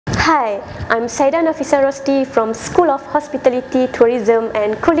Hi, I'm Saiyida Nafisa Rosdi from School of Hospitality, Tourism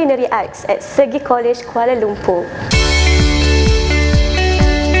and Culinary Arts at SEGi College Kuala Lumpur.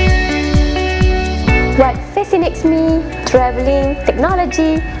 What fascinates me? Traveling,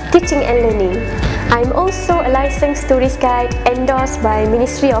 technology, teaching and learning. I'm also a licensed tourist guide endorsed by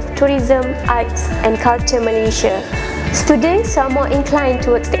Ministry of Tourism, Arts and Culture Malaysia. Students are more inclined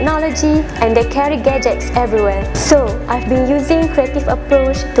towards technology and they carry gadgets everywhere. So, I've been using creative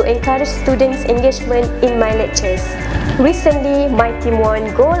approach to encourage students' engagement in my lectures. Recently, my team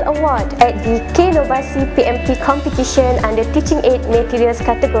won Gold Award at the K-Novasi PMP competition under Teaching Aid Materials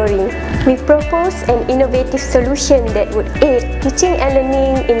category. We proposed an innovative solution that would aid teaching and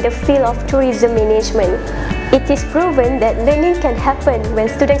learning in the field of tourism management. It is proven that learning can happen when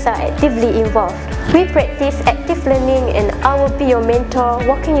students are actively involved. We practice active learning and I will be your mentor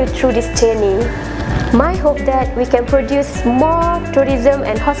walking you through this journey. My hope that we can produce more tourism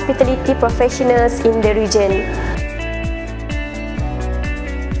and hospitality professionals in the region.